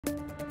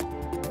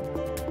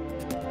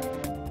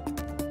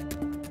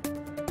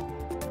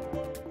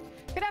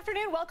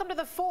afternoon. Welcome to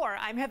The 4.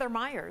 I'm Heather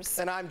Myers.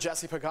 And I'm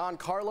Jesse Pagan.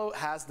 Carlo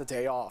has the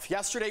day off.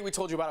 Yesterday, we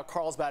told you about a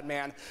Carlsbad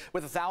man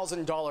with a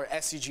 $1,000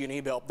 SDG&E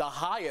bill, the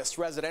highest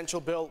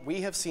residential bill we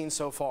have seen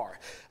so far.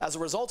 As a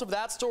result of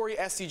that story,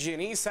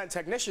 SDG&E sent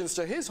technicians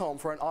to his home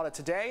for an audit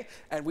today,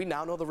 and we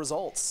now know the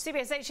results.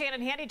 CBS 8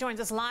 Shannon Handy joins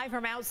us live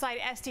from outside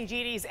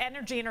SDG&E's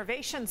Energy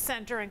Innovation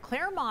Center in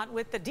Claremont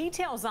with the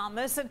details on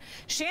this. And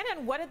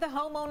Shannon, what did the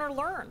homeowner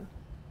learn?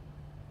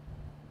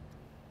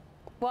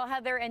 Well,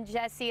 Heather and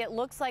Jesse, it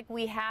looks like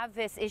we have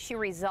this issue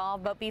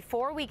resolved. But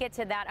before we get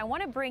to that, I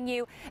want to bring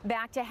you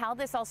back to how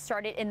this all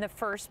started in the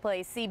first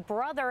place. The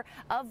brother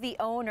of the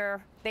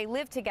owner, they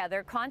live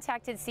together,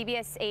 contacted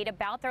CBS 8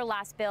 about their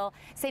last bill,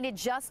 saying it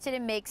just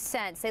didn't make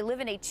sense. They live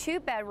in a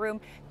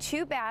 2-bedroom,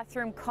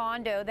 2-bathroom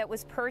condo that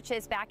was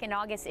purchased back in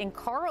August in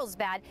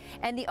Carlsbad.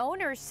 And the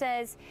owner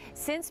says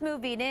since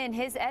moving in,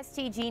 his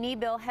SDG&E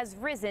bill has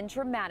risen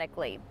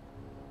dramatically.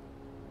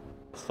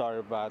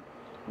 Started about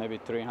maybe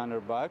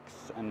 $300,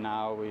 and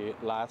now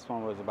last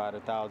one was about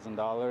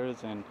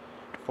 $1,000 in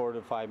 4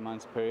 to 5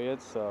 months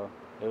period, so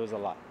it was a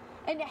lot.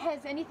 And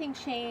has anything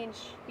changed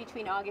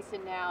between August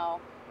and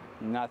now?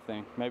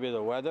 Nothing. Maybe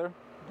the weather,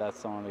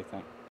 that's the only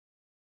thing.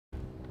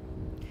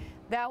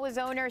 That was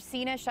owner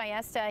Sina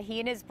Shayesta.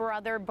 He and his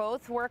brother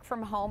both work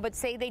from home, but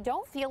say they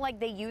don't feel like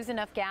they use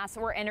enough gas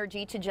or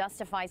energy to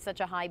justify such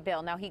a high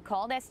bill. Now, he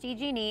called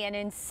SDG&E and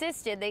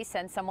insisted they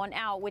send someone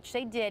out, which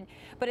they did,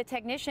 but a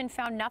technician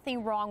found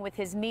nothing wrong with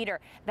his meter.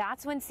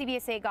 That's when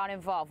CBS 8 got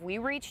involved. We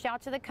reached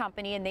out to the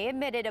company, and they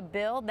admitted a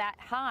bill that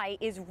high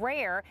is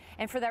rare,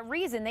 and for that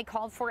reason, they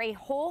called for a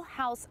whole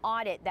house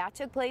audit. That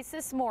took place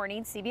this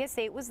morning. CBS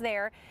 8 was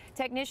there.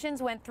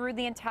 Technicians went through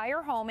the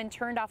entire home and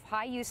turned off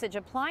high-usage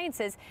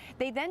appliances.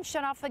 They then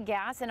shut off the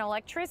gas and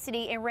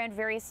electricity and ran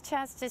various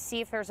tests to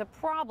see if there's a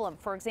problem,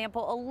 for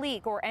example, a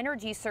leak or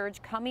energy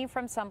surge coming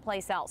from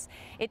someplace else.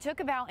 It took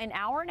about an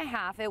hour and a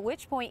half, at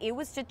which point it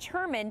was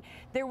determined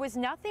there was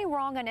nothing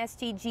wrong on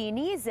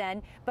SDG&E's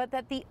end, but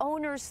that the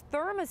owner's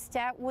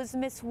thermostat was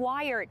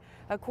miswired.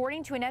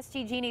 According to an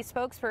SDG&E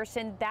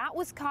spokesperson, that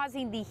was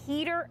causing the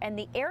heater and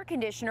the air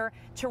conditioner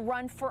to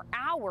run for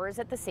hours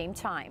at the same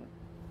time.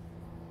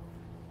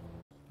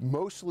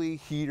 Mostly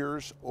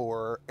heaters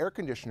or air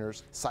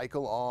conditioners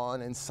cycle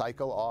on and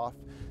cycle off.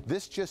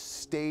 This just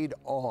stayed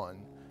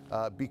on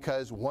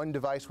because one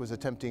device was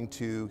attempting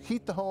to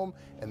heat the home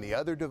and the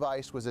other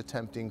device was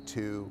attempting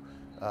to,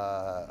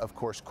 of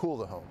course, cool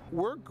the home.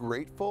 We're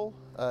grateful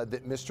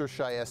that Mr.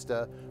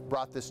 Shayesta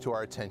brought this to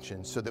our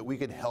attention so that we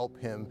could help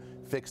him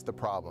fix the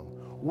problem.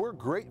 We're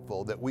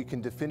grateful that we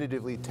can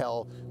definitively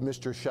tell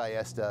Mr.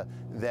 Shayesta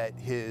that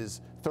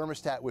his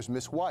thermostat was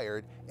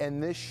miswired,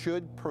 and this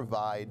should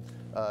provide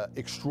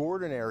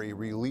extraordinary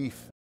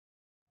relief.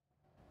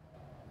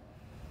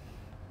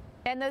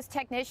 And those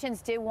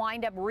technicians did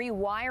wind up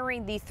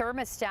rewiring the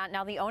thermostat.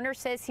 Now, the owner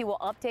says he will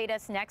update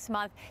us next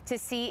month to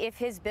see if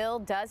his bill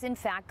does in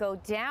fact go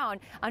down.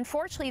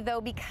 Unfortunately,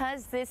 though,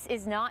 because this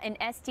is not an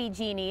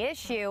SDG&E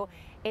issue,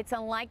 it's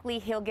unlikely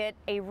he'll get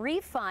a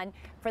refund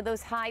for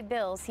those high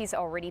bills he's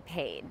already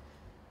paid.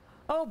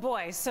 Oh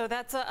boy, so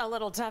that's a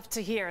little tough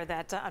to hear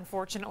that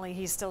unfortunately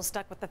he's still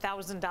stuck with the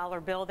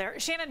 $1,000 bill there.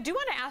 Shannon, do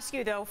want to ask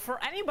you though,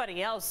 for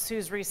anybody else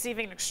who's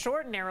receiving an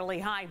extraordinarily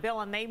high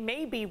bill and they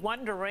may be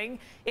wondering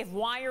if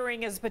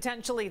wiring is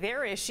potentially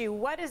their issue,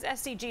 what is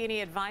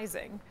SDG&E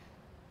advising?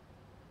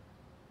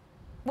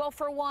 Well,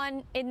 for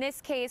one, in this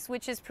case,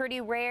 which is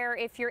pretty rare,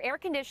 if your air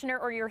conditioner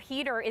or your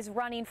heater is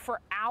running for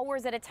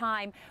hours at a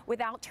time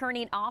without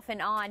turning off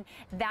and on,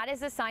 that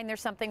is a sign there's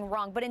something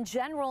wrong. But in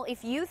general,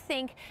 if you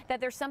think that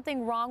there's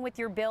something wrong with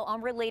your bill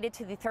unrelated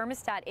to the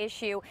thermostat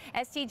issue,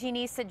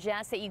 SDG&E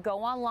suggests that you go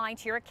online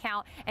to your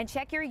account and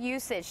check your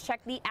usage, check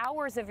the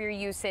hours of your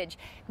usage.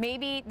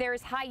 Maybe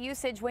there's high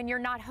usage when you're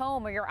not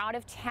home or you're out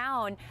of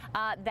town.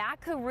 That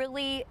could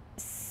really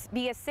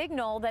be a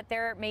signal that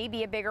there may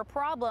be a bigger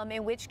problem,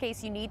 in which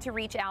case you need to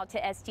reach out to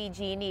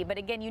SDG&E. But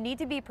again, you need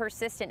to be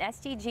persistent.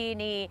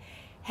 SDG&E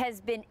has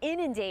been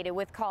inundated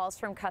with calls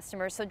from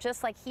customers. So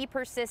just like he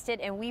persisted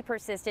and we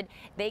persisted,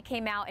 they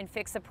came out and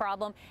fixed the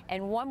problem.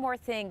 And one more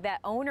thing, that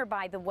owner,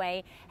 by the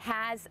way,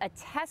 has a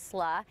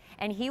Tesla,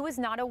 and he was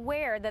not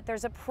aware that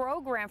there's a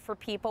program for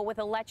people with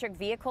electric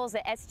vehicles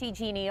that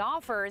SDG&E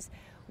offers,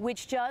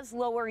 which does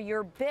lower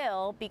your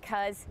bill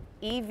because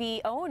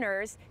EV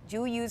owners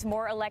do use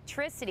more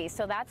electricity.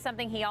 So that's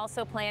something he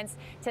also plans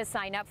to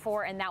sign up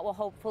for, and that will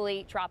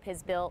hopefully drop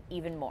his bill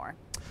even more.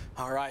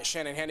 All right,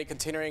 Shannon Handy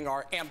continuing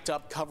our amped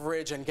up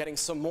coverage and getting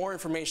some more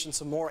information,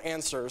 some more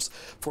answers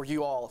for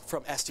you all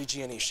from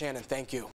SDG&E. Shannon, thank you.